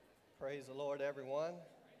Praise the Lord, everyone.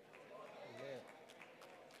 Amen.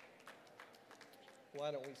 Why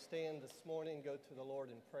don't we stand this morning and go to the Lord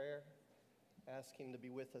in prayer, ask Him to be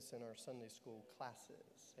with us in our Sunday school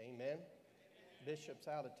classes. Amen. Bishop's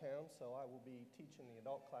out of town, so I will be teaching the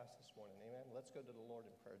adult class this morning. Amen. Let's go to the Lord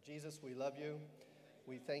in prayer. Jesus, we love you.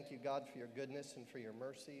 We thank you, God, for your goodness and for your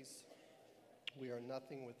mercies. We are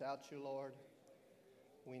nothing without you, Lord.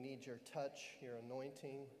 We need your touch, your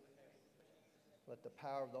anointing. Let the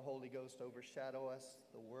power of the Holy Ghost overshadow us,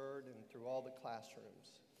 the Word, and through all the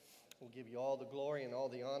classrooms. We'll give you all the glory and all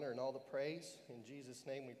the honor and all the praise. In Jesus'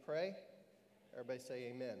 name we pray. Everybody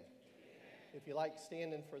say amen. If you like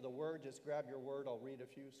standing for the Word, just grab your Word. I'll read a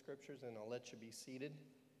few scriptures and I'll let you be seated.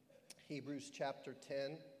 Hebrews chapter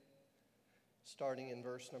 10, starting in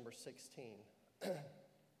verse number 16.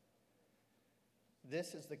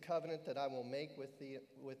 This is the covenant that I will make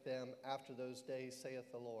with them after those days,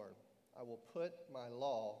 saith the Lord. I will put my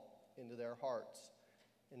law into their hearts,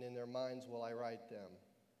 and in their minds will I write them.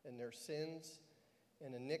 And their sins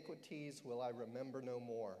and iniquities will I remember no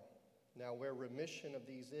more. Now where remission of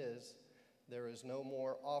these is, there is no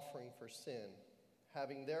more offering for sin.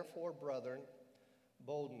 Having therefore, brethren,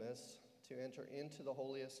 boldness to enter into the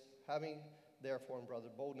holiest,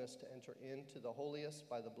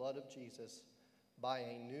 by the blood of Jesus, by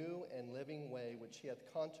a new and living way which he hath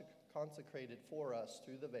consecrated for us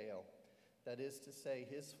through the veil, that is to say,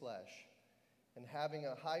 his flesh. And having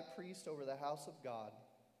a high priest over the house of God,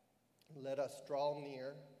 let us draw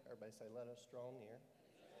near. Everybody say, let us draw near.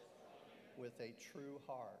 With a true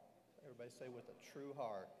heart. Everybody say, with a true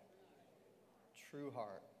heart. True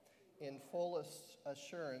heart. In full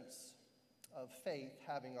assurance of faith,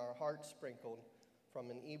 having our hearts sprinkled from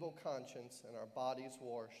an evil conscience and our bodies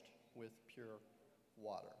washed with pure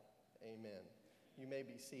water. Amen. You may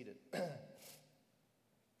be seated.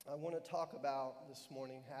 I want to talk about this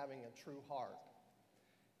morning having a true heart.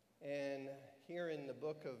 And here in the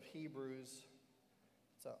book of Hebrews,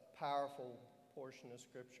 it's a powerful portion of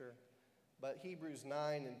Scripture, but Hebrews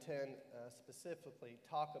 9 and 10 specifically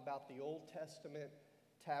talk about the Old Testament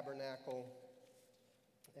tabernacle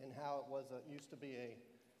and how it used to be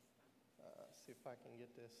see if I can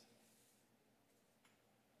get this.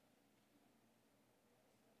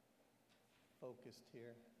 Focused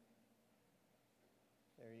here.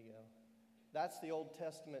 There you go. That's the Old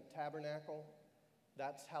Testament tabernacle.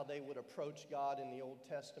 That's how they would approach God in the Old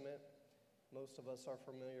Testament. Most of us are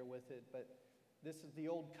familiar with it, but this is the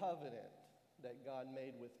old covenant that God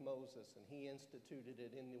made with Moses, and he instituted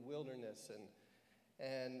it in the wilderness,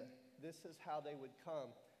 and this is how they would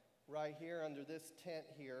come. Right here under this tent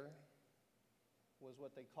here was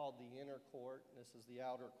what they called the inner court. This is the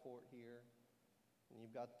outer court here, and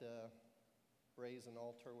you've got the brazen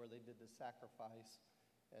altar where they did the sacrifice,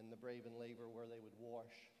 and the brazen laver where they would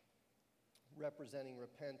wash, representing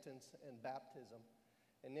repentance and baptism.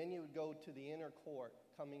 And then you would go to the inner court,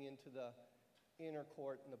 coming into the inner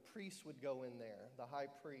court, and the priest would go in there, the high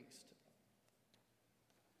priest.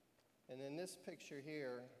 And in this picture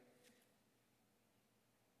here,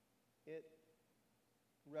 it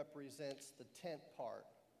represents the tent part,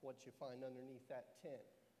 what you find underneath that tent.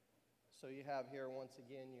 So you have here, once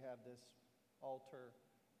again, you have this altar,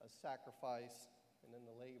 a sacrifice, and then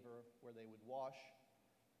the laver where they would wash.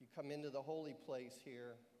 You come into the holy place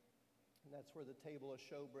here, and that's where the table of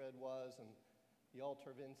showbread was, and the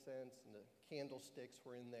altar of incense, and the candlesticks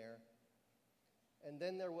were in there. And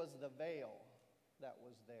then there was the veil that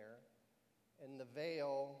was there, and the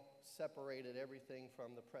veil separated everything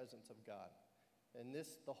from the presence of God. And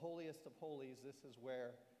this, the holiest of holies, this is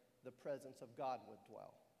where the presence of God would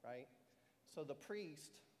dwell, right? So the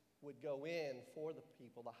priest would go in for the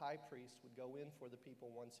people, the high priest would go in for the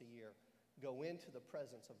people once a year, go into the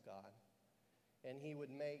presence of God, and he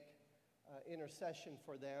would make intercession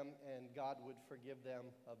for them, and God would forgive them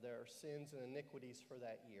of their sins and iniquities for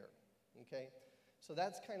that year, okay? So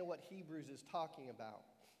that's kind of what Hebrews is talking about.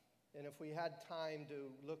 And if we had time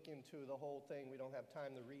to look into the whole thing, we don't have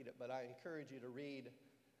time to read it, but I encourage you to read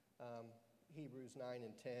Hebrews 9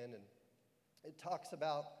 and 10, and it talks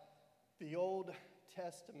about the Old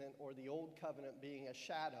Testament or the Old Covenant being a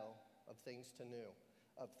shadow of things to new,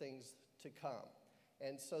 of things to come.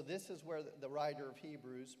 And so this is where the writer of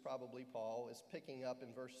Hebrews, probably Paul, is picking up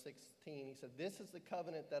in verse 16. He said, this is the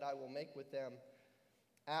covenant that I will make with them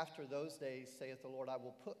after those days, saith the Lord. I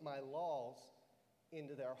will put my laws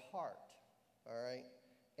into their heart, all right,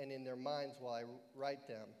 and in their minds will I write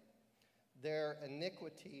them. Their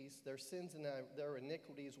iniquities, their sins and their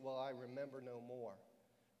iniquities will I remember no more.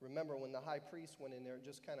 Remember, when the high priest went in there, it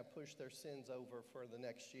just kind of pushed their sins over for the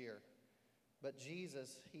next year. But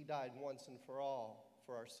Jesus, he died once and for all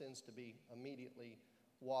for our sins to be immediately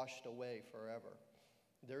washed away forever.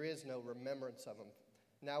 There is no remembrance of them.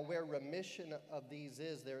 Now, where remission of these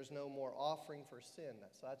is, there is no more offering for sin.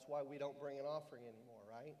 So that's why we don't bring an offering anymore,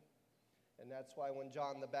 right? And that's why when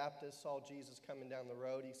John the Baptist saw Jesus coming down the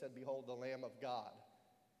road, he said, "Behold, the Lamb of God."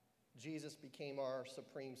 Jesus became our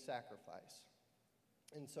supreme sacrifice.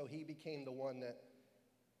 And so he became the one that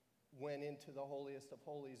went into the holiest of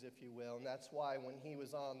holies, if you will. And that's why when he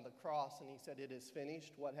was on the cross and he said, "It is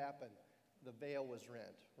finished," what happened? The veil was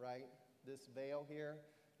rent, right? This veil here,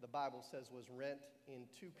 the Bible says, was rent in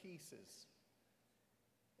two pieces.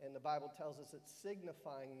 And the Bible tells us it's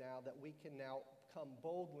signifying now that we can now come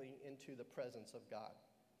boldly into the presence of God.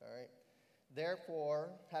 All right?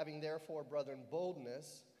 Therefore, having therefore, brethren,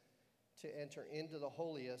 boldness to enter into the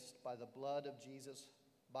holiest by the blood of Jesus,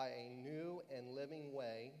 by a new and living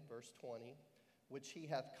way, verse 20, which he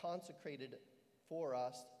hath consecrated for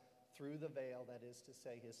us through the veil, that is to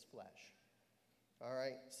say, his flesh. All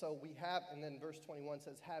right, so we have, and then verse 21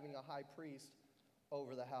 says, having a high priest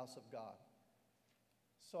over the house of God.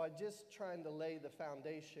 So I'm just trying to lay the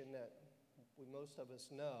foundation that most of us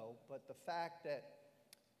know, but the fact that,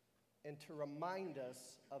 and to remind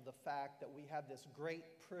us of the fact that we have this great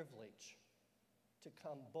privilege to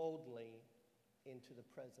come boldly into the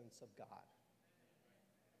presence of God.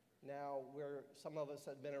 Now, some of us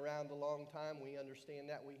have been around a long time. We understand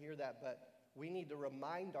that. We hear that. But we need to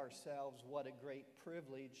remind ourselves what a great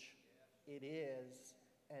privilege it is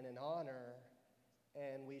and an honor.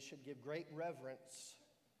 And we should give great reverence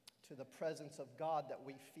to the presence of God that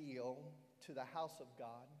we feel, to the house of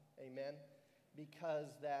God. Amen. Because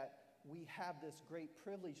that we have this great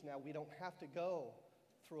privilege now. We don't have to go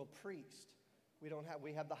through a priest.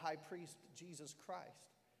 We have the high priest, Jesus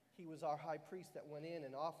Christ. He was our high priest that went in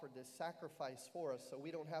and offered this sacrifice for us. So we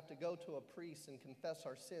don't have to go to a priest and confess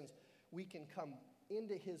our sins. We can come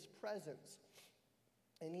into his presence.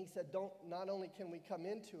 And he said, not only can we come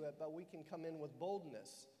into it, but we can come in with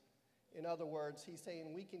boldness. In other words, he's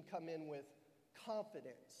saying we can come in with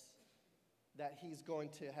confidence that he's going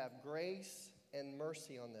to have grace and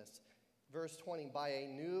mercy on this. Verse 20, by a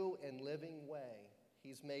new and living way.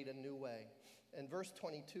 He's made a new way. And verse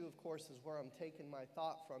 22, of course, is where I'm taking my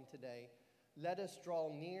thought from today. Let us draw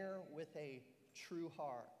near with a true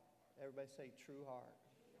heart. Everybody say true heart.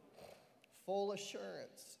 Full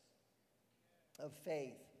assurance of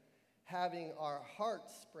faith, having our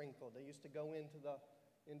hearts sprinkled. They used to go into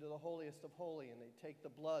the holiest of holy, and they'd take the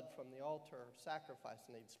blood from the altar of sacrifice,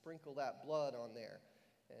 and they'd sprinkle that blood on there,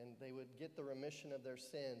 and they would get the remission of their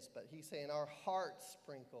sins. But he's saying our hearts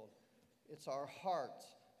sprinkled. It's our hearts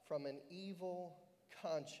from an evil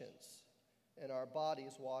conscience, and our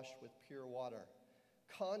bodies washed with pure water.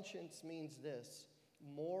 Conscience means this: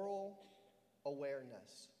 moral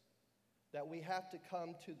awareness. That we have to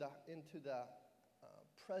come into the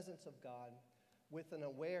presence of God with an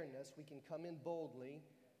awareness. We can come in boldly,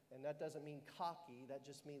 and that doesn't mean cocky. That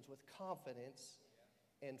just means with confidence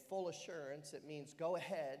and full assurance. It means go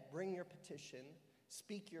ahead, bring your petition,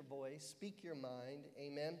 speak your voice, speak your mind.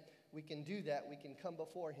 Amen. We can do that. We can come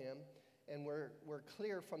before him, and we're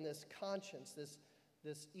clear from this conscience,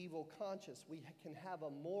 this evil conscience. We can have a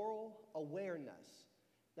moral awareness.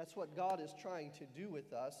 That's what God is trying to do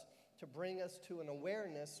with us, to bring us to an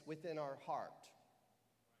awareness within our heart,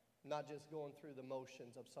 not just going through the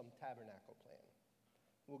motions of some tabernacle plan.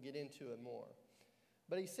 We'll get into it more.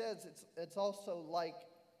 But he says it's also like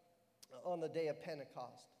on the day of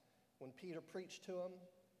Pentecost, when Peter preached to them,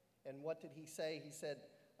 and what did he say? He said,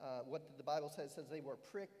 what did the Bible say? It says they were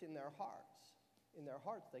pricked in their hearts. In their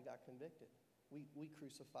hearts, they got convicted. We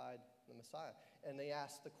crucified the Messiah. And they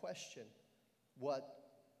asked the question, what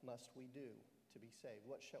must we do to be saved?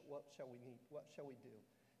 What shall we need? What shall we do?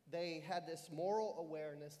 They had this moral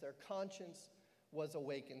awareness. Their conscience was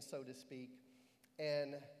awakened, so to speak.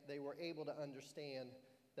 And they were able to understand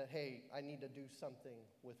that, hey, I need to do something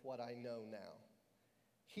with what I know now.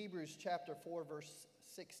 Hebrews chapter 4, verse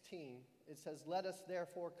 16, it says, let us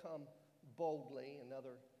therefore come boldly,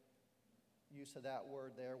 another use of that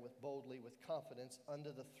word there, with boldly, with confidence,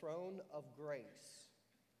 under the throne of grace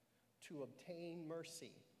to obtain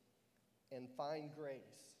mercy and find grace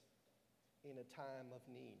in a time of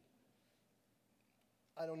need.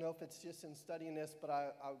 I don't know if it's just in studying this, but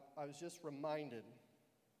I was just reminded,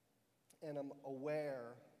 and I'm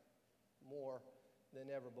aware more than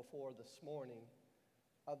ever before this morning,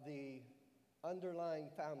 of the underlying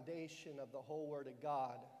foundation of the whole Word of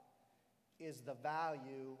God is the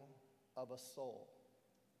value of a soul,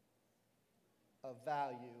 a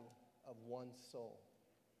value of one soul.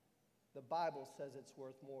 The Bible says it's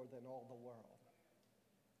worth more than all the world.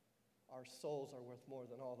 our souls are worth more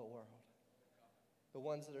than all the world. The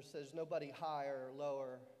ones that says nobody higher or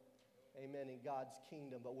lower, amen, in God's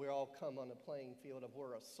kingdom, but we all come on a playing field of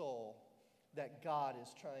we're a soul that God is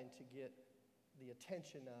trying to get the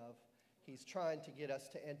attention of. He's trying to get us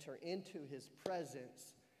to enter into his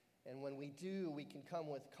presence. And when we do, we can come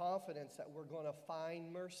with confidence that we're going to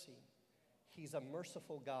find mercy. He's a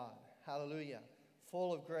merciful God. Hallelujah.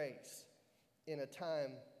 Full of grace in a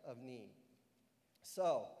time of need.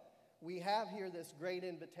 So, we have here this great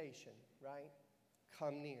invitation, right?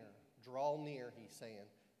 Come near. Draw near, he's saying.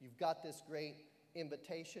 You've got this great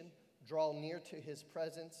invitation. Draw near to his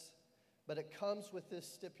presence. But it comes with this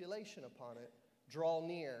stipulation upon it. Draw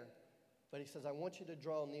near. But he says, I want you to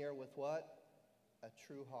draw near with what? A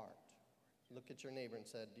true heart. Look at your neighbor and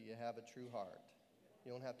said, do you have a true heart?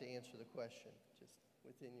 You don't have to answer the question, just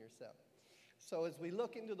within yourself. So as we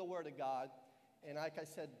look into the Word of God, and like I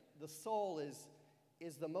said, the soul is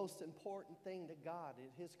the most important thing to God.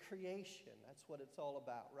 His creation, that's what it's all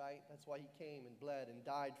about, right? That's why he came and bled and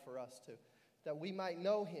died for us, that we might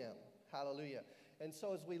know him. Hallelujah. And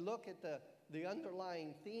so as we look at the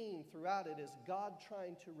underlying theme throughout it is God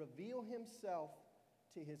trying to reveal himself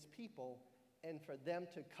to his people and for them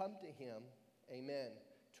to come to him, amen,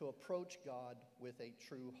 to approach God with a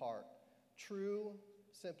true heart. True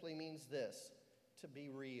simply means this, to be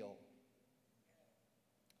real,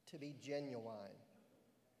 to be genuine,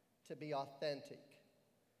 to be authentic,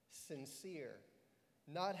 sincere,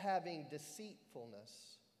 not having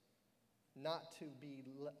deceitfulness, not to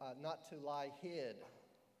lie hid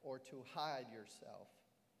or to hide yourself,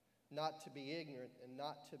 not to be ignorant and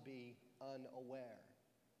not to be unaware.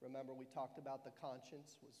 Remember, we talked about the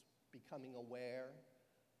conscience was becoming aware,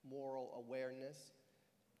 moral awareness.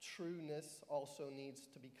 Trueness also needs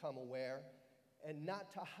to become aware, and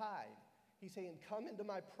not to hide. He's saying, come into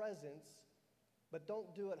my presence, but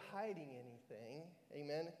don't do it hiding anything.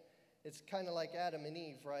 Amen? It's kind of like Adam and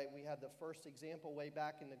Eve, right? We had the first example way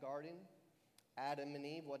back in the garden. Adam and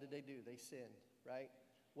Eve, what did they do? They sinned, right?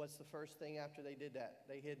 What's the first thing after they did that?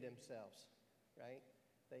 They hid themselves, right?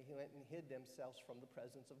 They went and hid themselves from the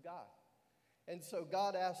presence of God. And so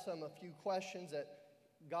God asked them a few questions that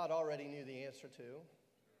God already knew the answer to.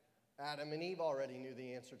 Adam and Eve already knew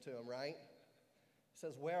the answer to them, right? He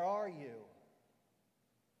says, where are you?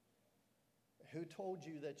 Who told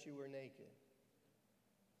you that you were naked?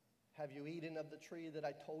 Have you eaten of the tree that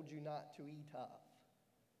I told you not to eat of?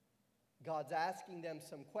 God's asking them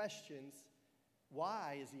some questions.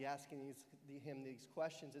 Why is he asking him these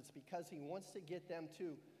questions? It's because he wants to get them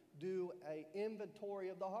to do an inventory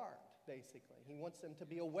of the heart, basically. He wants them to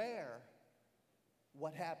be aware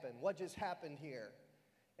what happened, what just happened here.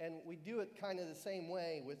 And we do it kind of the same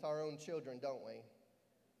way with our own children, don't we?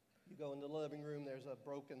 You go in the living room, there's a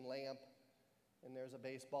broken lamp, and there's a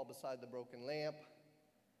baseball beside the broken lamp.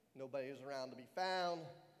 Nobody's around to be found.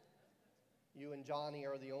 You and Johnny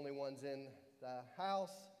are the only ones in the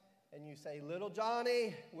house. And you say, little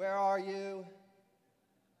Johnny, where are you?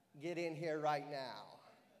 Get in here right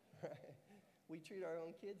now. We treat our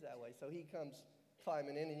own kids that way. So he comes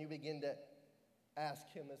climbing in and you begin to ask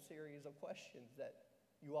him a series of questions that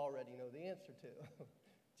you already know the answer to,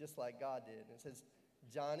 just like God did. And it says,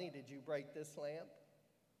 Johnny, did you break this lamp?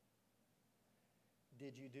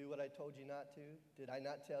 Did you do what I told you not to? Did I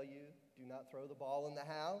not tell you, do not throw the ball in the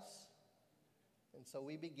house? And so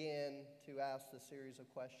we begin to ask the series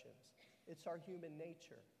of questions. It's our human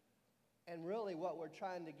nature. And really what we're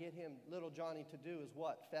trying to get him, little Johnny, to do is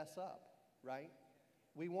what? Fess up, right?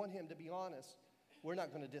 We want him to be honest. We're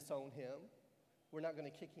not going to disown him. We're not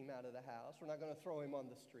going to kick him out of the house. We're not going to throw him on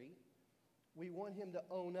the street. We want him to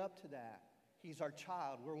own up to that. He's our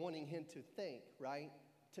child. We're wanting him to think, right?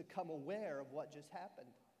 To come aware of what just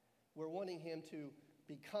happened. We're wanting him to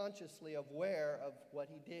be consciously aware of what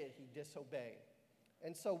he did. He disobeyed.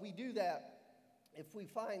 And so we do that if we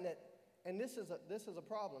find that, and this is a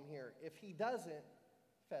problem here. If he doesn't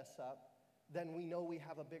fess up, then we know we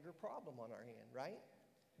have a bigger problem on our hand, right?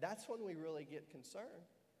 That's when we really get concerned.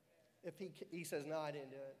 If he says, no, I didn't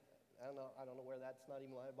do it. I don't know where that's not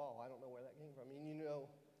even my ball. I don't know where that came from. I mean, you know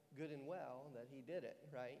good and well that he did it,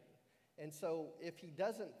 right? And so if he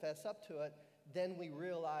doesn't fess up to it, then we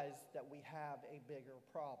realize that we have a bigger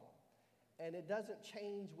problem. And it doesn't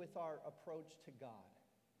change with our approach to God.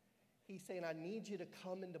 He's saying, I need you to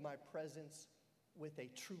come into my presence with a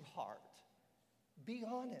true heart. Be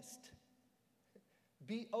honest.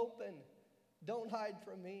 Be open. Don't hide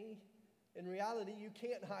from me. In reality, you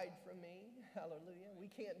can't hide from me. Hallelujah. We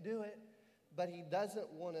can't do it. But he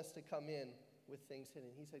doesn't want us to come in with things hidden.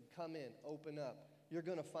 He said, come in, open up. You're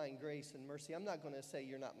going to find grace and mercy. I'm not going to say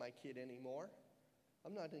you're not my kid anymore.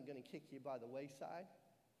 I'm not going to kick you by the wayside.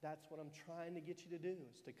 That's what I'm trying to get you to do,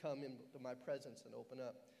 is to come into my presence and open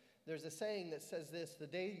up. There's a saying that says this: the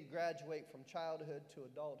day you graduate from childhood to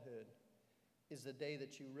adulthood is the day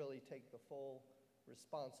that you really take the full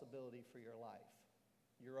responsibility for your life,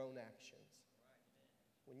 your own actions.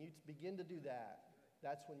 When you begin to do that,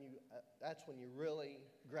 that's when you really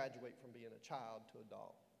graduate from being a child to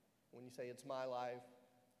adult. When you say it's my life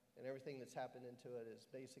and everything that's happened into it is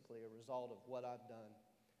basically a result of what I've done.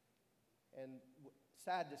 And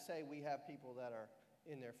sad to say, we have people that are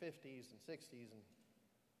in their 50s and 60s and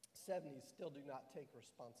 70s still do not take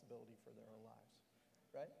responsibility for their own lives,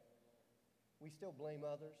 right? We still blame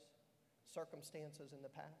others, circumstances in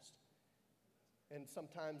the past. And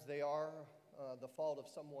sometimes they are the fault of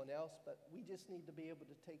someone else, but we just need to be able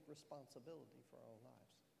to take responsibility for our own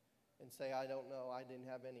lives and say, I don't know, I didn't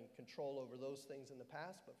have any control over those things in the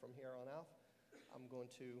past, but from here on out, I'm going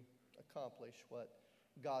to accomplish what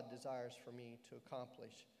God desires for me to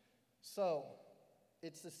accomplish. So,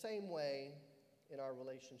 it's the same way in our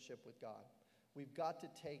relationship with God. We've got to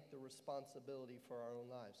take the responsibility for our own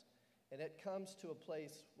lives. And it comes to a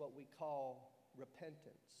place what we call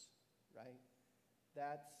repentance, right?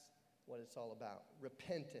 That's what it's all about.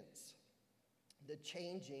 Repentance. The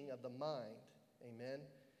changing of the mind. Amen.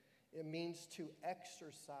 It means to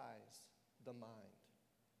exercise the mind.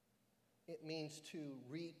 It means to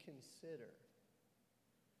reconsider.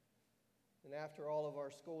 And after all of our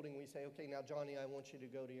scolding, we say, okay, now, Johnny, I want you to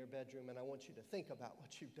go to your bedroom and I want you to think about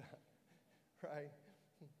what you've done, right?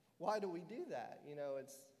 Why do we do that?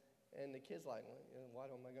 And the kid's like, well, why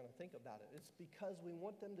am I going to think about it? It's because we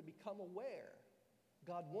want them to become aware.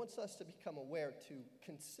 God wants us to become aware, to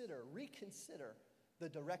reconsider the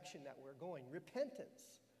direction that we're going.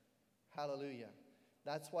 Repentance. Hallelujah.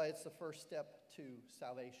 That's why it's the first step to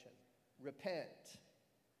salvation. Repent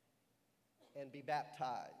and be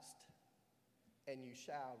baptized, and you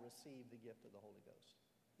shall receive the gift of the Holy Ghost.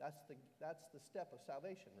 That's the step of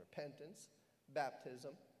salvation. Repentance,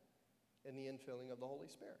 baptism, and the infilling of the Holy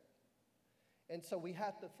Spirit. And so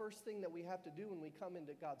the first thing that we have to do when we come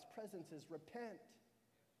into God's presence is repent.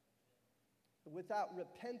 Without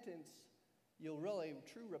repentance,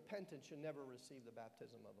 true repentance, you'll never receive the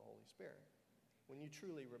baptism of the Holy Spirit. When you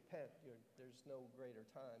truly repent, there's no greater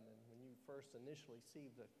time than when you first initially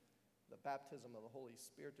receive the baptism of the Holy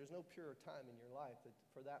Spirit. There's no purer time in your life that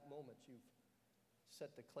for that moment you've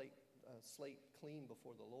set the slate clean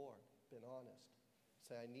before the Lord, been honest.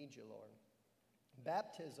 Say, I need you, Lord.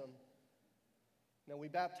 Baptism. Now,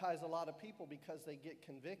 we baptize a lot of people because they get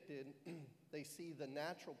convicted. They see the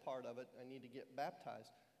natural part of it. I need to get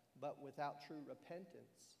baptized. But without true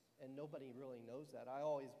repentance, and nobody really knows that. I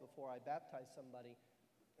always, before I baptize somebody,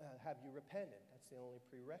 have you repented? That's the only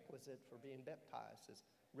prerequisite for being baptized is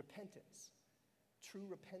repentance. True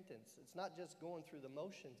repentance. It's not just going through the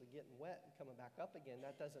motions of getting wet and coming back up again.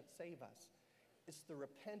 That doesn't save us. It's the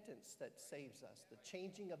repentance that saves us. The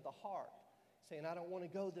changing of the heart. Saying, I don't want to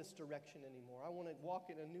go this direction anymore. I want to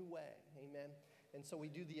walk in a new way. Amen. And so we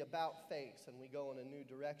do the about face and we go in a new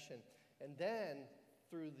direction. And then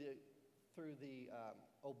through the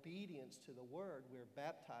obedience to the word, we're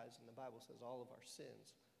baptized, and the Bible says all of our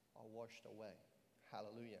sins are washed away.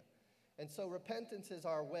 Hallelujah. And so repentance is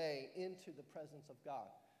our way into the presence of God.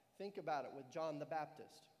 Think about it with John the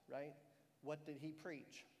Baptist, right? What did he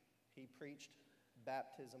preach? He preached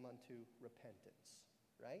baptism unto repentance,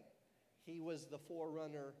 right? He was the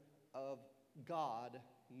forerunner of God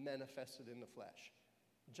manifested in the flesh.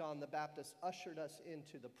 John the Baptist ushered us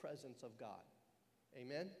into the presence of God.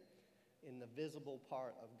 Amen? In the visible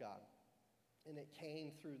part of God. And it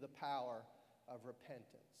came through the power of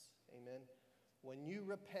repentance. Amen? When you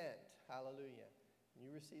repent, hallelujah,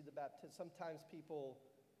 you receive the baptism. Sometimes people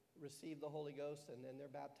receive the Holy Ghost and then they're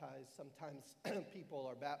baptized. Sometimes people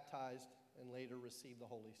are baptized and later receive the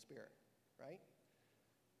Holy Spirit, right?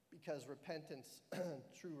 Because repentance,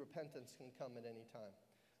 true repentance can come at any time.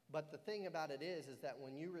 But the thing about it is that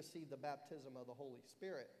when you receive the baptism of the Holy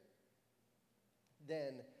Spirit,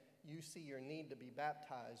 then you see your need to be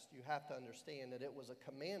baptized. You have to understand that it was a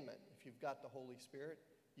commandment. If you've got the Holy Spirit,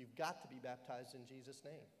 you've got to be baptized in Jesus'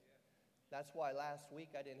 name. That's why last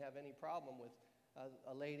week I didn't have any problem with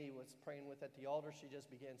a lady was praying with at the altar. She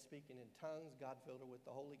just began speaking in tongues. God filled her with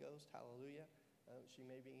the Holy Ghost. Hallelujah. She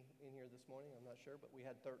may be in here this morning, I'm not sure, but we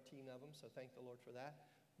had 13 of them, so thank the Lord for that.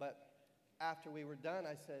 But after we were done,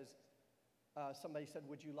 somebody said,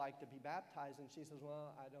 would you like to be baptized? And she says,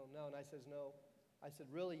 well, I don't know. And I says, no. I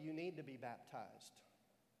said, really, you need to be baptized.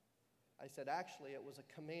 I said, actually, it was a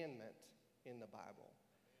commandment in the Bible.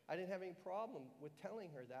 I didn't have any problem with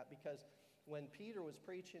telling her that because when Peter was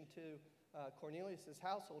preaching to Cornelius'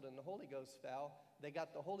 household and the Holy Ghost fell. They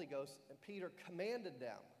got the Holy Ghost, and Peter commanded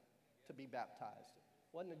them to be baptized.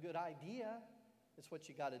 Wasn't a good idea. It's what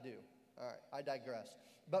you got to do. All right, I digress.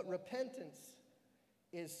 But repentance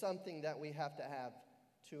is something that we have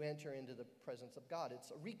to enter into the presence of God.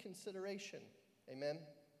 It's a reconsideration. Amen?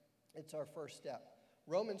 It's our first step.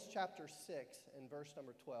 Romans chapter 6 and verse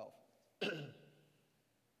number 12.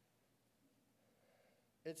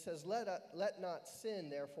 It says, let not sin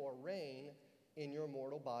therefore reign in your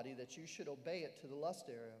mortal body, that you should obey it to the lust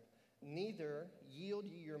thereof. Neither yield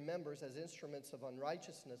ye your members as instruments of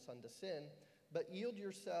unrighteousness unto sin, but yield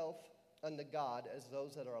yourself unto God as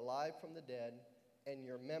those that are alive from the dead, and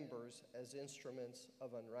your members as instruments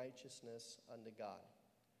of unrighteousness unto God.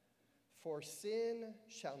 For sin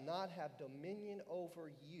shall not have dominion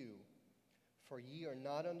over you, for ye are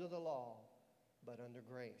not under the law, but under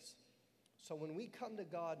grace. So when we come to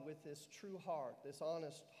God with this true heart, this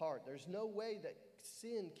honest heart, there's no way that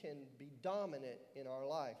sin can be dominant in our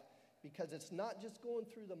life, because it's not just going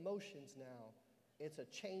through the motions now, it's a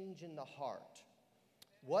change in the heart.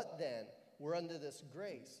 What then? We're under this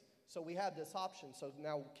grace. So we have this option. So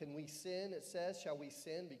now can we sin, it says? Shall we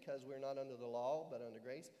sin because we're not under the law, but under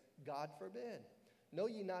grace? God forbid. Know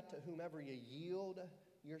ye not to whomever ye yield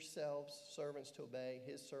yourselves servants to obey,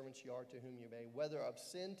 his servants ye are to whom ye obey, whether of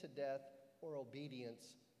sin to death or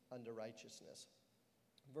obedience unto righteousness.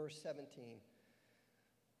 Verse 17.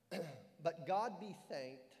 But God be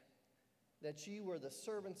thanked that ye were the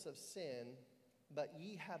servants of sin, but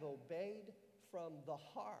ye have obeyed from the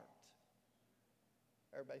heart.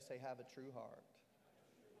 Everybody say, have a true heart.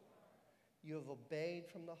 You have obeyed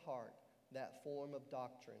from the heart that form of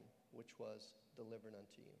doctrine which was delivered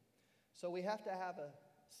unto you. So we have to have a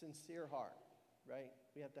sincere heart, right?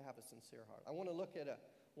 We have to have a sincere heart. I want to look at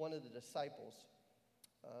one of the disciples,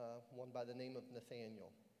 one by the name of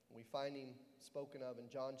Nathanael. We find him spoken of in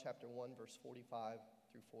John chapter 1, verse 45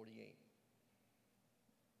 through 48.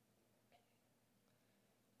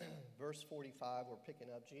 Verse 45, we're picking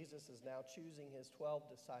up. Jesus is now choosing his 12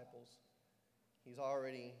 disciples. He's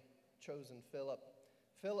already chosen Philip.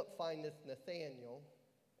 Philip findeth Nathanael,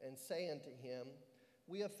 and say unto him,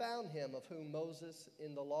 we have found him of whom Moses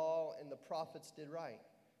in the law and the prophets did write,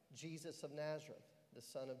 Jesus of Nazareth, the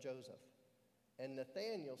son of Joseph. And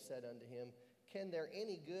Nathanael said unto him, can there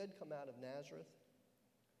any good come out of Nazareth?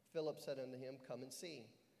 Philip said unto him, come and see.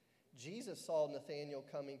 Jesus saw Nathanael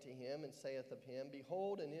coming to him, and saith of him,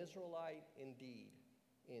 behold, an Israelite indeed,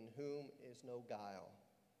 in whom is no guile.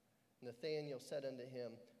 Nathanael said unto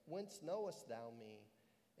him, whence knowest thou me?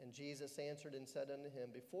 And Jesus answered and said unto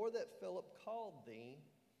him, before that Philip called thee,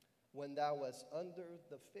 when thou wast under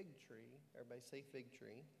the fig tree, everybody say fig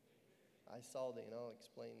tree, I saw thee, and I'll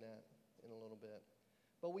explain that in a little bit.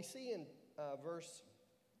 But we see in verse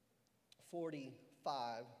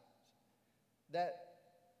 45 that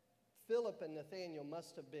Philip and Nathanael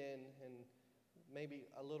must have been, and maybe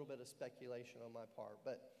a little bit of speculation on my part,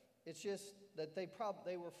 but it's just that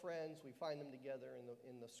they were friends. We find them together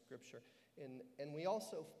in the scripture. And we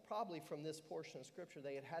also, probably from this portion of scripture,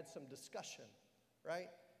 they had some discussion, right?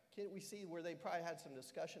 Can't we see where they probably had some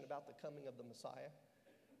discussion about the coming of the Messiah?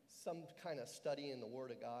 Some kind of study in the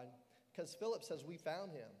Word of God. Because Philip says, we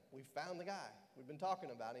found him. We found the guy. We've been talking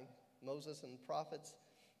about him. Moses and the prophets,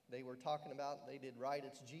 they were talking about, they did right.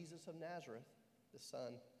 It's Jesus of Nazareth, the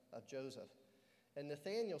son of Joseph. And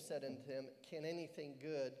Nathanael said unto him, can anything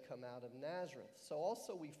good come out of Nazareth? So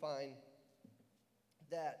also we find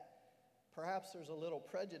that perhaps there's a little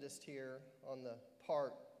prejudice here on the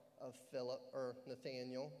part of Philip or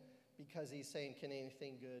Nathanael, because he's saying, can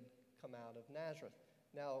anything good come out of Nazareth?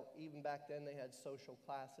 Now, even back then they had social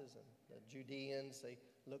classes, and the Judeans, they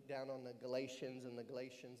looked down on the Galatians, and the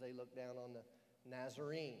Galatians, they looked down on the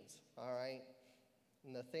Nazarenes, all right?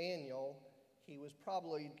 Nathanael, he was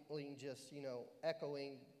probably just,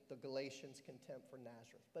 echoing the Galatians' contempt for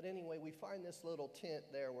Nazareth. But anyway, we find this little tent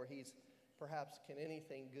there where he's perhaps, can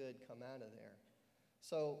anything good come out of there?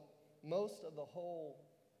 So most of the whole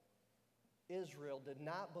Israel did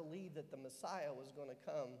not believe that the Messiah was going to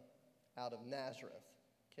come out of Nazareth,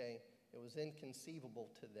 okay? It was inconceivable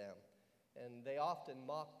to them. And they often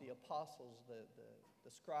mocked the apostles,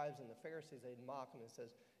 the scribes and the Pharisees. They'd mock them and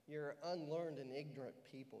says, you're unlearned and ignorant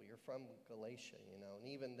people. You're from Galatia, And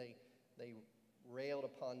even they railed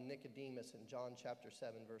upon Nicodemus in John chapter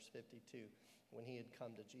 7, verse 52, when he had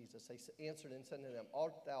come to Jesus. They answered and said to them,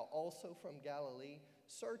 art thou also from Galilee?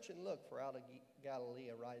 Search and look, for out of Galilee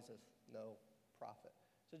ariseth no prophet.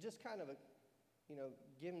 So just kind of,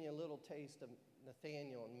 giving you a little taste of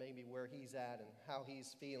Nathanael and maybe where he's at and how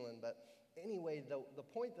he's feeling. But anyway, the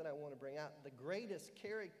point that I want to bring out, the greatest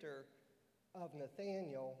character of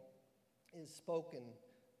Nathanael is spoken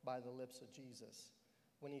by the lips of Jesus.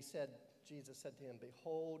 When Jesus said to him,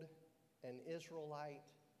 "Behold, an Israelite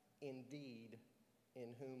indeed,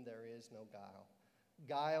 in whom there is no guile."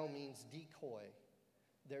 Guile means decoy.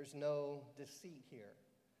 There's no deceit here.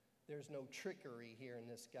 There's no trickery here in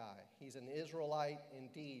this guy. He's an Israelite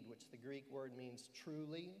indeed, which the Greek word means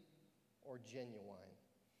truly or genuine.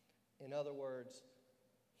 In other words,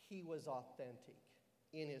 he was authentic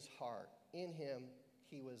in his heart. In him,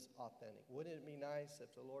 he was authentic. Wouldn't it be nice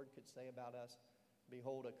if the Lord could say about us,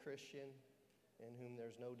 "Behold, a Christian in whom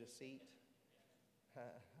there's no deceit"?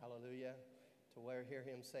 Hallelujah. To hear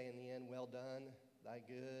him say in the end, "Well done, thy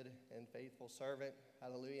good and faithful servant."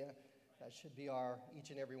 Hallelujah. That should be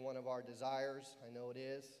each and every one of our desires. I know it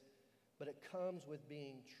is. But it comes with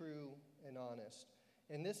being true and honest.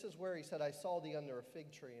 And this is where he said, "I saw thee under a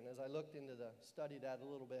fig tree." And as I studied that a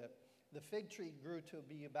little bit, the fig tree grew to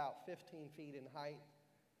be about 15 feet in height.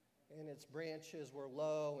 And its branches were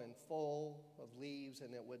low and full of leaves,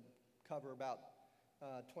 and it would cover about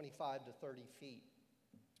 25 to 30 feet.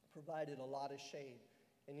 Provided a lot of shade.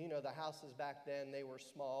 And the houses back then, they were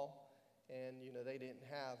small, and they didn't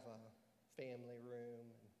have a family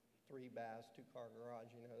room, and 3 baths, 2-car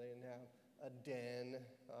garage. They didn't have a den,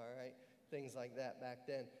 all right, things like that back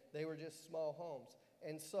then. They were just small homes.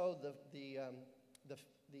 And so the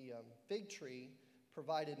fig tree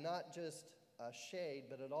provided not just a shade,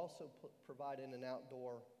 but it also provided an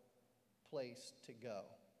outdoor place to go.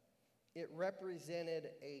 It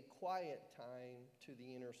represented a quiet time to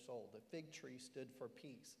the inner soul. The fig tree stood for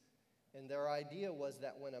peace. And their idea was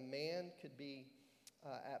that when a man could be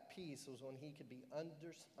at peace was when he could be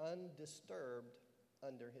undisturbed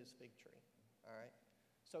under his fig tree. All right?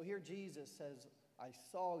 So here Jesus says, "I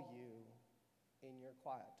saw you in your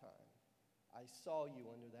quiet time. I saw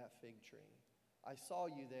you under that fig tree. I saw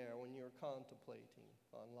you there when you were contemplating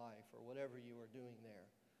on life or whatever you were doing there.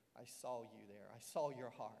 I saw you there. I saw your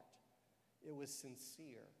heart. It was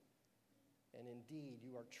sincere. And indeed,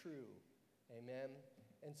 you are true." Amen.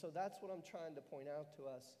 And so that's what I'm trying to point out to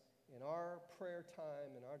us in our prayer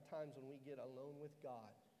time, in our times when we get alone with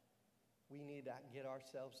God. We need to get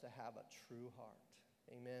ourselves to have a true heart.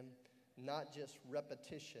 Amen. Not just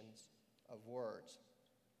repetitions of words.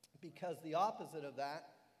 Because the opposite of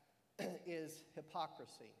that is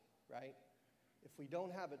hypocrisy, right? If we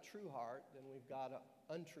don't have a true heart, then we've got an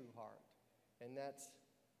untrue heart. And that's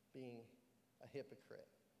being a hypocrite.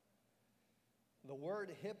 The word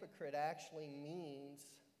hypocrite actually means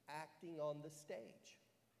acting on the stage.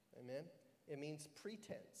 Amen? It means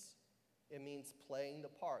pretense. It means playing the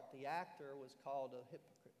part. The actor was called a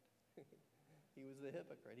hypocrite. He was the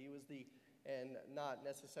hypocrite. And not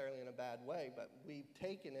necessarily in a bad way, but we've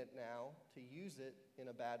taken it now to use it in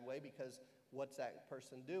a bad way because what's that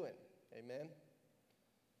person doing? Amen?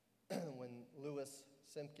 When Louis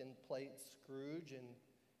Simpkin played Scrooge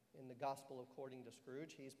in the Gospel According to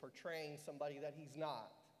Scrooge, he's portraying somebody that he's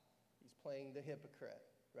not. He's playing the hypocrite,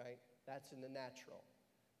 right? That's in the natural.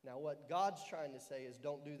 Now, what God's trying to say is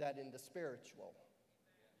don't do that in the spiritual.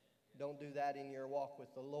 Don't do that in your walk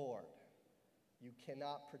with the Lord. You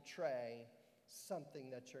cannot portray something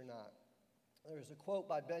that you're not. There's a quote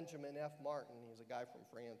by Benjamin F. Martin. He's a guy from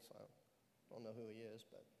France. I don't know who he is,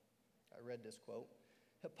 but I read this quote.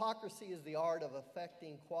 "Hypocrisy is the art of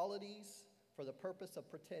affecting qualities for the purpose of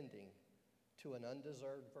pretending to an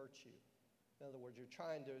undeserved virtue." In other words, you're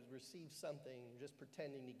trying to receive something, you're just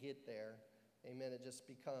pretending to get there. Amen. It just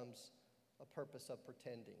becomes a purpose of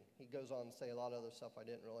pretending. He goes on to say a lot of other stuff I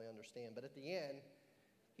didn't really understand. But at the end,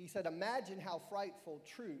 he said, "Imagine how frightful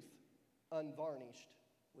truth unvarnished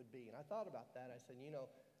would be." And I thought about that. I said,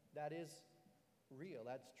 that is real.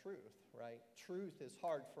 That's truth, right? Truth is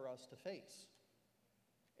hard for us to face.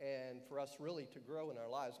 And for us really to grow in our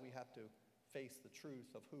lives, we have to face the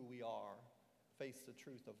truth of who we are, face the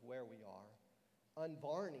truth of where we are.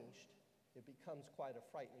 Unvarnished, it becomes quite a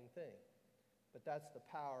frightening thing. But that's the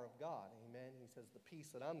power of God, amen? He says, the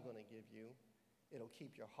peace that I'm going to give you, it'll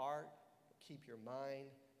keep your heart, keep your mind.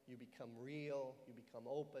 You become real, you become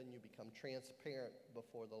open, you become transparent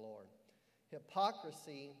before the Lord.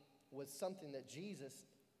 Hypocrisy was something that Jesus,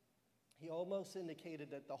 he almost indicated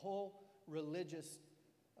that the whole religious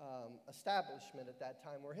establishment at that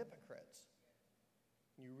time were hypocrites.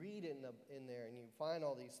 You read in there and you find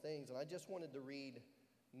all these things, and I just wanted to read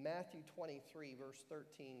Matthew 23, verse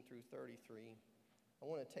 13 through 33. I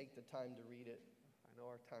want to take the time to read it. I know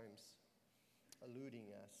our time's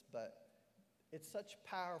eluding us, but it's such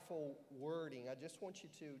powerful wording. I just want you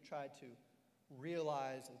to try to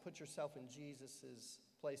realize and put yourself in Jesus'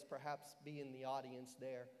 place, perhaps be in the audience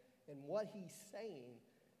there. And what he's saying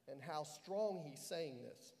and how strong he's saying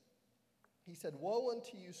this. He said, "Woe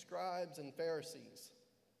unto you, scribes and Pharisees,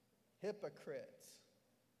 hypocrites."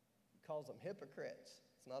 He calls them hypocrites.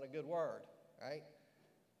 It's not a good word, right?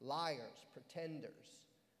 Liars, pretenders.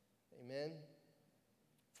 Amen.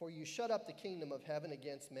 "For you shut up the kingdom of heaven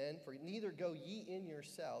against men, for neither go ye in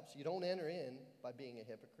yourselves." You don't enter in by being a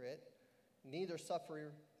hypocrite. "Neither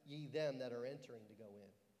suffer ye them that are entering to go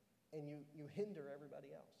in." And you hinder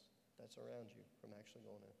everybody else that's around you from actually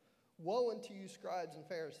going in. "Woe unto you, scribes and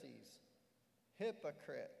Pharisees,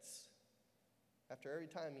 hypocrites." After every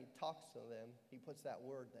time he talks to them, he puts that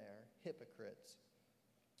word there, hypocrites.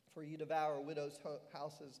 "For you devour widows'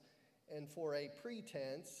 houses, and for a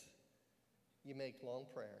pretense you make long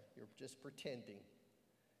prayer." You're just pretending.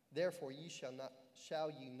 "Therefore shall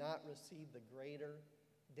you not receive the greater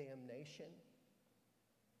damnation?"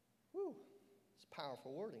 Whew. It's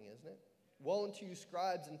powerful wording, isn't it? "Woe unto you,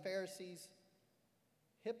 scribes and Pharisees,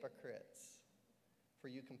 hypocrites! For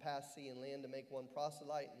you compass sea and land to make one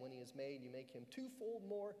proselyte, and when he is made, you make him twofold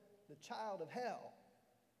more the child of hell."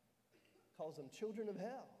 Calls them children of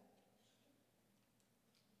hell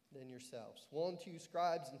than yourselves. "Woe unto you,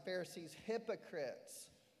 scribes and Pharisees, hypocrites!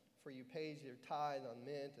 For you pay your tithe on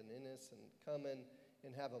mint and anise, and come in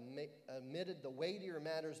and have omitted the weightier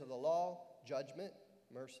matters of the law, judgment,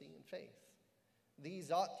 mercy, and faith.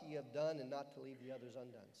 These ought ye have done, and not to leave the others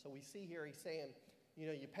undone." So we see here he's saying,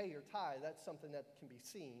 you pay your tithe. That's something that can be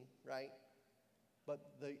seen, right?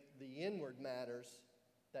 But the inward matters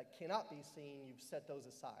that cannot be seen, you've set those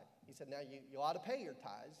aside. He said, now you ought to pay your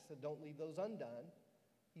tithes. He said, don't leave those undone.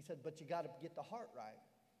 He said, but you got to get the heart right.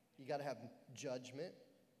 You got to have judgment,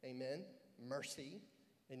 amen, mercy,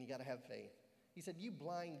 and you got to have faith. He said, you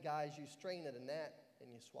blind guys, you strain at a gnat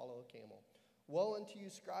and you swallow a camel. "Woe unto you,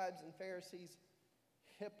 scribes and Pharisees,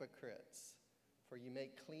 hypocrites! For you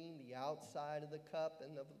make clean the outside of the cup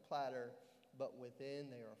and of the platter, but within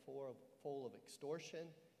they are full of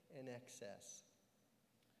extortion and excess."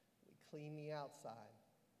 We clean the outside.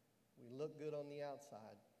 We look good on the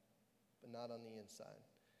outside, but not on the inside.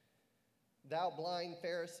 "Thou blind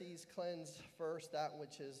Pharisees, cleanse first that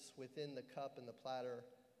which is within the cup and the platter,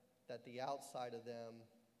 that the outside of them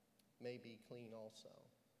may be clean also."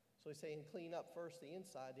 So he's saying clean up first the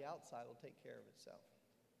inside, the outside will take care of itself.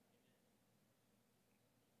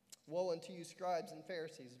 "Woe unto you, scribes and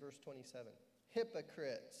Pharisees," verse 27,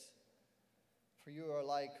 "hypocrites! For you are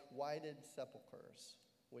like whited sepulchres,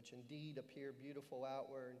 which indeed appear beautiful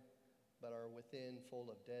outward, but are within full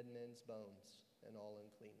of dead men's bones and all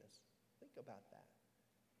uncleanness." Think about that.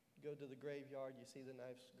 You go to the graveyard, you see the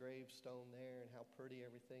nice gravestone there and how pretty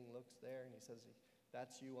everything looks there. And he says,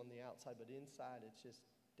 that's you on the outside, but inside it's just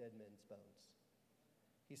dead men's bones.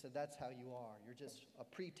 He said, that's how you are. You're just a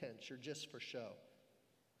pretense. You're just for show.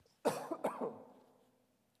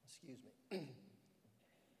 Excuse me.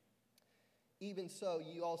 "Even so,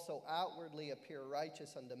 you also outwardly appear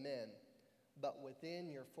righteous unto men, but within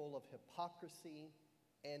you're full of hypocrisy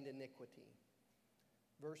and iniquity."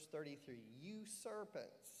 Verse 33, "You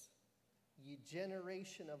serpents, ye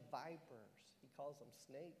generation of vipers." He calls them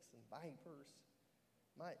snakes and vipers.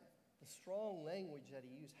 The strong language that he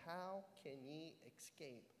used, "How can ye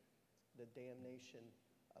escape the damnation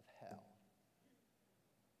of hell?"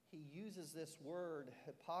 He uses this word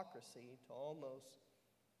hypocrisy to almost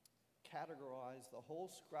categorize the whole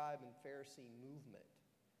scribe and Pharisee movement.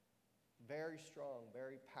 Very strong,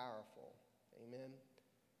 very powerful. Amen.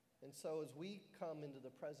 And so as we come into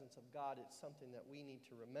the presence of God, it's something that we need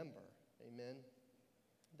to remember. Amen.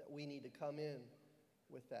 That we need to come in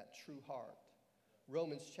with that true heart.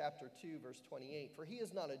 Romans chapter 2, verse 28. "For he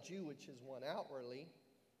is not a Jew which is one outwardly,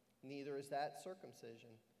 neither is that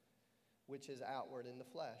circumcision which is outward in the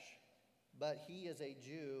flesh. But he is a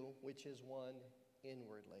Jew which is one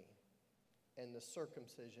inwardly. And the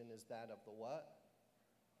circumcision is that of the what?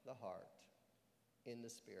 The heart, in the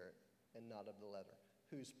spirit, and not of the letter.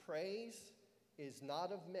 Whose praise is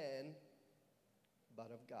not of men,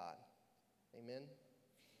 but of God." Amen.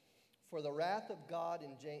 "For the wrath of God,"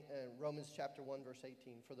 in Romans chapter 1, verse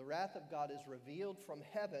 18, "For the wrath of God is revealed from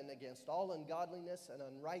heaven against all ungodliness and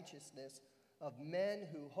unrighteousness of men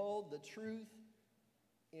who hold the truth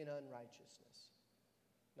in unrighteousness."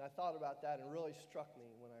 And I thought about that, and it really struck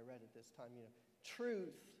me when I read it this time.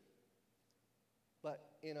 Truth,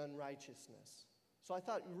 but in unrighteousness. So I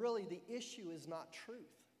thought, really, the issue is not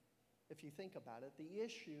truth. If you think about it, the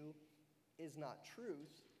issue is not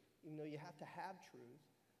truth, even though you have to have truth.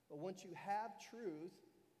 But once you have truth,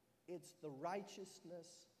 it's the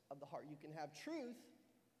righteousness of the heart. You can have truth,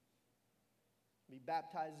 be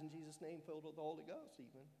baptized in Jesus' name, filled with the Holy Ghost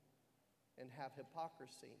even, and have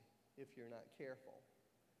hypocrisy if you're not careful.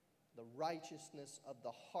 The righteousness of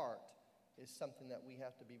the heart is something that we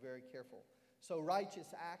have to be very careful. So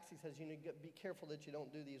righteous acts, he says, be careful that you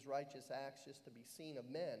don't do these righteous acts just to be seen of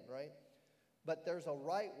men, right? But there's a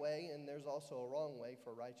right way and there's also a wrong way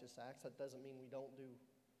for righteous acts. That doesn't mean we don't do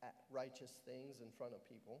righteous things in front of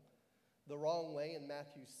people. The wrong way in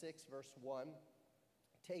Matthew 6, verse 1,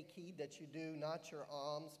 take heed that you do not your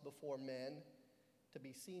alms before men to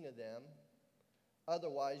be seen of them.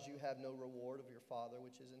 Otherwise, you have no reward of your Father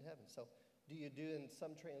which is in heaven. So do you do, in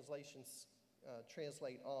some translations,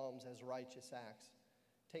 translate alms as righteous acts?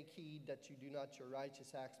 Take heed that you do not your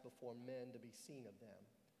righteous acts before men to be seen of them.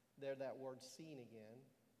 There, that word seen again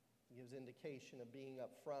gives indication of being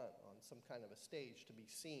up front on some kind of a stage to be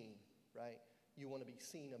seen, right? You want to be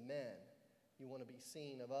seen of men. You want to be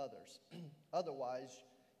seen of others. Otherwise,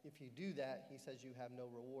 if you do that, he says you have no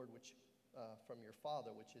reward from your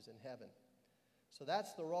Father which is in heaven. So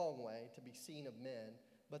that's the wrong way, to be seen of men.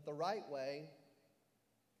 But the right way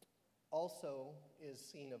also is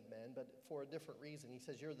seen of men, but for a different reason. He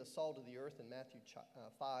says you're the salt of the earth in Matthew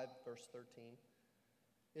 5, verse 13.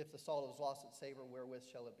 If the salt is lost its savor, wherewith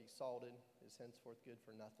shall it be salted? It is henceforth good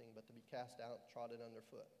for nothing, but to be cast out, trodden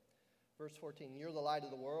underfoot. Verse 14, you're the light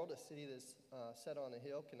of the world. A city that is set on a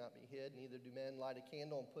hill cannot be hid. Neither do men light a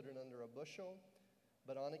candle and put it under a bushel,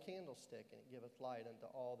 but on a candlestick, and it giveth light unto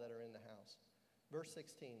all that are in the house. Verse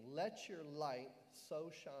 16, let your light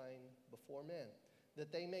so shine before men,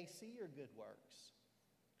 that they may see your good works.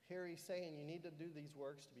 Here he's saying you need to do these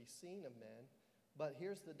works to be seen of men, but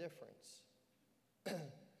here's the difference.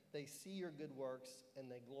 They see your good works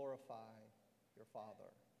and they glorify your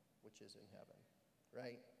Father which is in heaven,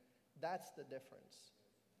 right? That's the difference.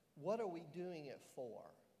 What are we doing it for,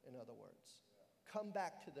 in other words? Come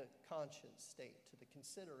back to the conscience state, to the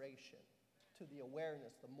consideration, to the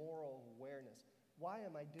awareness, the moral awareness. Why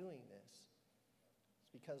am I doing this?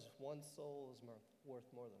 It's because one soul is worth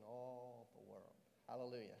more than all the world.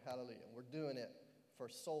 Hallelujah, hallelujah. We're doing it for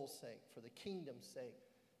soul's sake, for the kingdom's sake.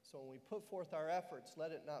 So when we put forth our efforts,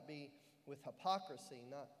 let it not be with hypocrisy,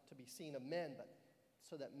 not to be seen of men, but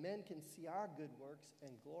so that men can see our good works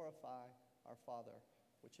and glorify our Father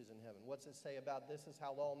which is in heaven. What's it say about this? Is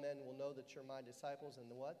how all men will know that you're my disciples, and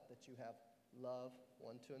what? That you have love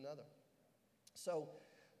one to another. So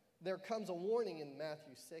there comes a warning in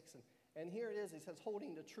Matthew 6, and here it is. He says,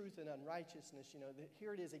 holding the truth in unrighteousness.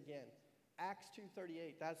 Here it is again. Acts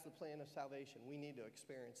 2:38, that's the plan of salvation. We need to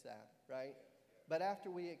experience that, right? But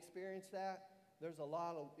after we experience that, there's a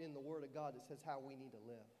lot in the Word of God that says how we need to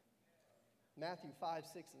live. Matthew 5,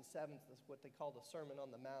 6, and 7 is what they call the Sermon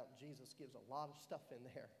on the Mount. Jesus gives a lot of stuff in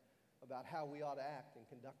there about how we ought to act and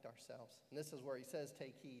conduct ourselves. And this is where he says,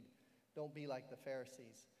 take heed. Don't be like the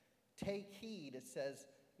Pharisees. Take heed, it says,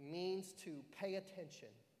 means to pay attention,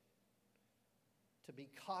 to be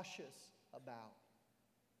cautious about.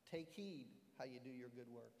 Take heed how you do your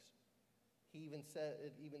good works. He even said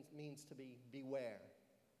it even means to beware.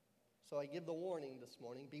 So I give the warning this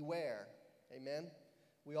morning, beware. Amen.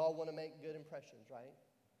 We all want to make good impressions, right?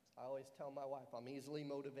 I always tell my wife I'm easily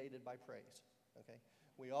motivated by praise. Okay?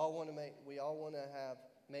 We all want to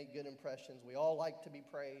make good impressions. We all like to be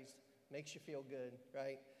praised. Makes you feel good,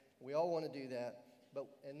 right? We all want to do that.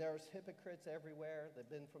 And there's hypocrites everywhere. They've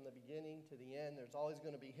been from the beginning to the end. There's always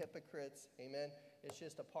going to be hypocrites. Amen. It's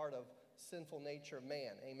just a part of sinful nature of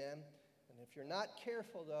man. Amen. And if you're not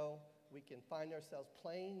careful, though, we can find ourselves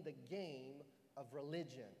playing the game of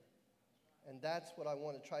religion. And that's what I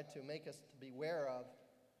want to try to make us to be aware of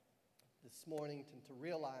this morning, and to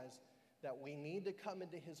realize that we need to come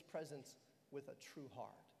into his presence with a true heart.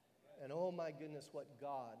 And oh my goodness, what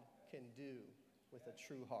God can do with a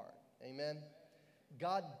true heart. Amen.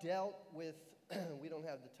 God dealt with, we don't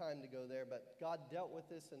have the time to go there, but God dealt with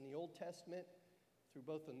this in the Old Testament through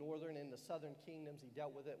both the northern and the southern kingdoms. He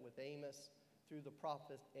dealt with it with Amos, through the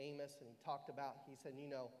prophet Amos, and he talked about, he said,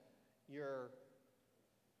 your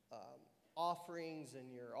offerings and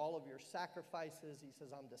all of your sacrifices, he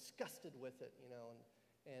says, I'm disgusted with it,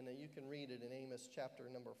 and you can read it in Amos chapter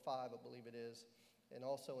number 5, I believe it is, and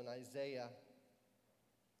also in Isaiah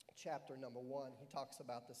chapter number 1, he talks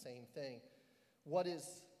about the same thing. What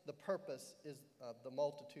is the purpose of the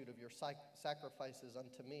multitude of your sacrifices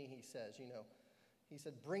unto me, he says, He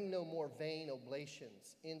said, bring no more vain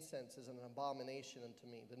oblations. Incense is an abomination unto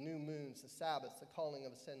me. The new moons, the Sabbaths, the calling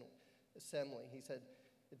of assembly. He said,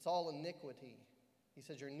 it's all iniquity. He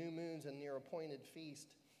says, your new moons and your appointed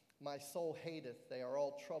feast, my soul hateth. They are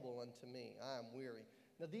all trouble unto me. I am weary.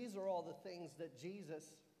 Now, these are all the things that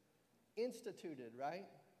Jesus instituted, right?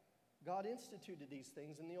 God instituted these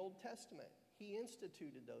things in the Old Testament. He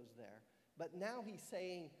instituted those there. But now he's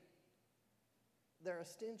saying, they're a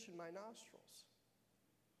stench in my nostrils.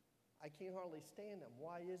 I can't hardly stand them.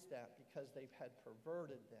 Why is that? Because they've had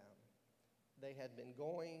perverted them. They had been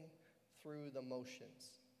going through the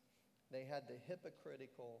motions. They had the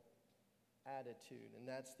hypocritical attitude, and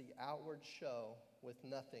that's the outward show with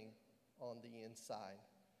nothing on the inside.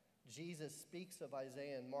 Jesus speaks of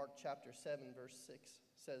Isaiah in Mark chapter 7, verse 6.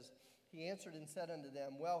 Says, he answered and said unto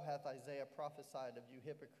them, well hath Isaiah prophesied of you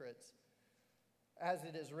hypocrites, as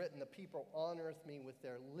it is written, the people honoreth me with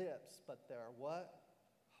their lips, but their what?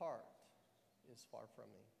 Heart is far from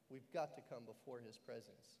me. We've got to come before his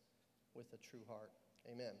presence with a true heart.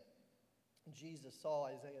 Amen. Jesus saw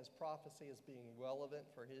Isaiah's prophecy as being relevant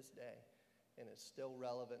for his day, and it's still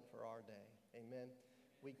relevant for our day. Amen.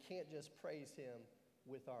 We can't just praise him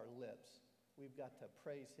with our lips. We've got to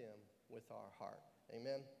praise him with our heart.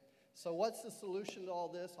 Amen. So what's the solution to all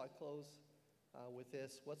this? I close with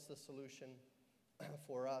this. What's the solution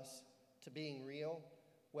for us to being real?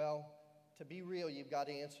 Well, to be real, you've got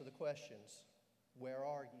to answer the questions. Where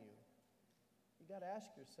are you? You've got to ask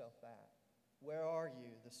yourself that. Where are you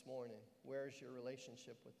this morning? Where is your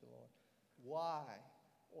relationship with the Lord? Why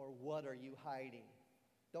or what are you hiding?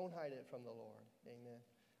 Don't hide it from the Lord. Amen.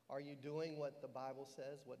 Are you doing what the Bible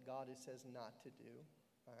says, what God says not to do?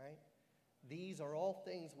 All right? These are all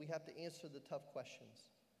things we have to answer the tough questions.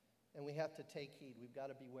 And we have to take heed. We've got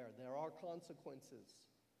to beware. There are consequences,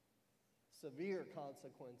 severe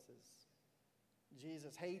consequences.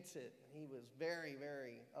 Jesus hates it. He was very,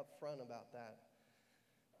 very upfront about that.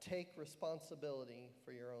 Take responsibility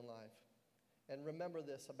for your own life. And remember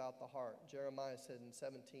this about the heart. Jeremiah said in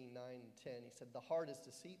 17:9 and 10, he said, the heart is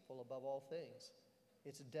deceitful above all things.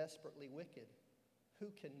 It's desperately wicked. Who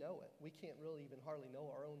can know it? We can't really even hardly know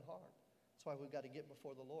our own heart. That's why we've got to get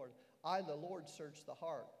before the Lord. I, the Lord, search the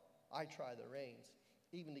heart. I try the reins,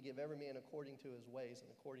 even to give every man according to his ways and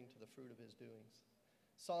according to the fruit of his doings.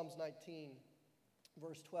 Psalms 19,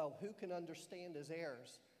 verse 12, who can understand his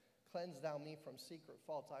errors? Cleanse thou me from secret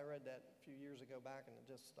faults. I read that a few years ago back, and it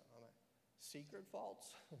just, secret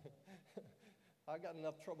faults? I got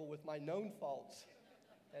enough trouble with my known faults,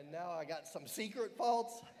 and now I got some secret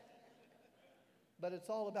faults. But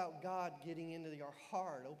it's all about God getting into our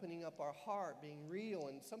heart, opening up our heart, being real.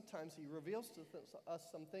 And sometimes he reveals to us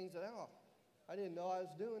some things that, I didn't know I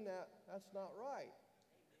was doing that. That's not right.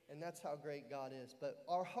 And that's how great God is. But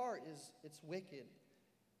our heart it's wicked.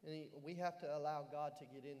 And we have to allow God to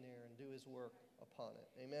get in there and do his work upon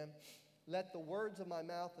it. Amen. Let the words of my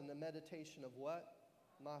mouth and the meditation of what?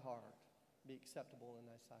 My heart be acceptable in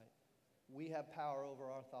thy sight. We have power over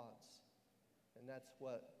our thoughts. And that's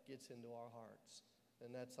what gets into our hearts. And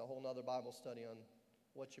that's a whole nother Bible study on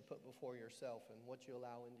what you put before yourself and what you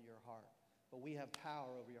allow into your heart. But we have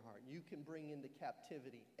power over your heart. You can bring into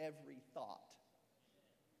captivity every thought.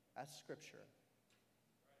 That's Scripture.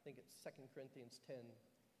 I think it's 2 Corinthians 10,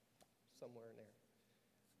 somewhere in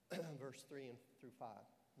there. Verse 3 and through 5.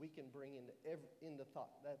 We can bring into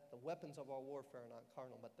thought that the weapons of our warfare are not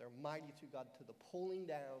carnal, but they're mighty through God to the pulling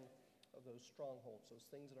down of those strongholds, those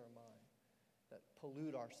things in our mind that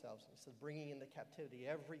pollute ourselves. It says bringing into captivity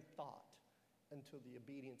every thought into the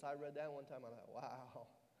obedience. I read that one time, I thought, wow,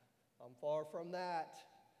 I'm far from that.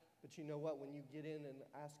 But you know what? When you get in and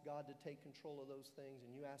ask God to take control of those things,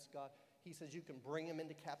 and you ask God, he says you can bring them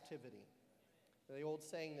into captivity. The old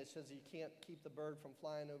saying that says you can't keep the bird from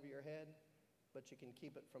flying over your head, but you can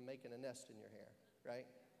keep it from making a nest in your hair, right?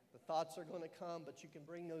 The thoughts are going to come, but you can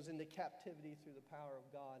bring those into captivity through the power of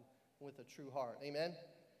God with a true heart. Amen?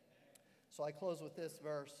 So I close with this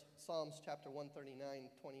verse, Psalms chapter 139,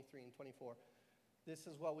 23 and 24. This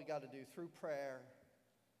is what we got to do through prayer.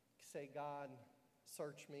 Say, God,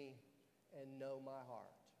 search me and know my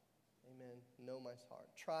heart. Amen. Know my heart.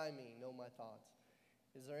 Try me, know my thoughts.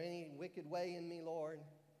 Is there any wicked way in me, Lord?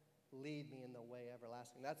 Lead me in the way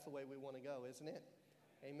everlasting. That's the way we want to go, isn't it?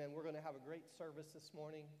 Amen. We're going to have a great service this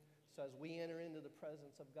morning. So as we enter into the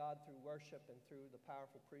presence of God through worship and through the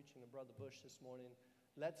powerful preaching of Brother Bush this morning,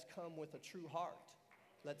 let's come with a true heart.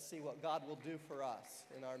 Let's see what God will do for us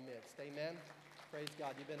in our midst. Amen. Praise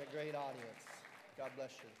God. You've been a great audience. God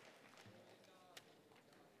bless you.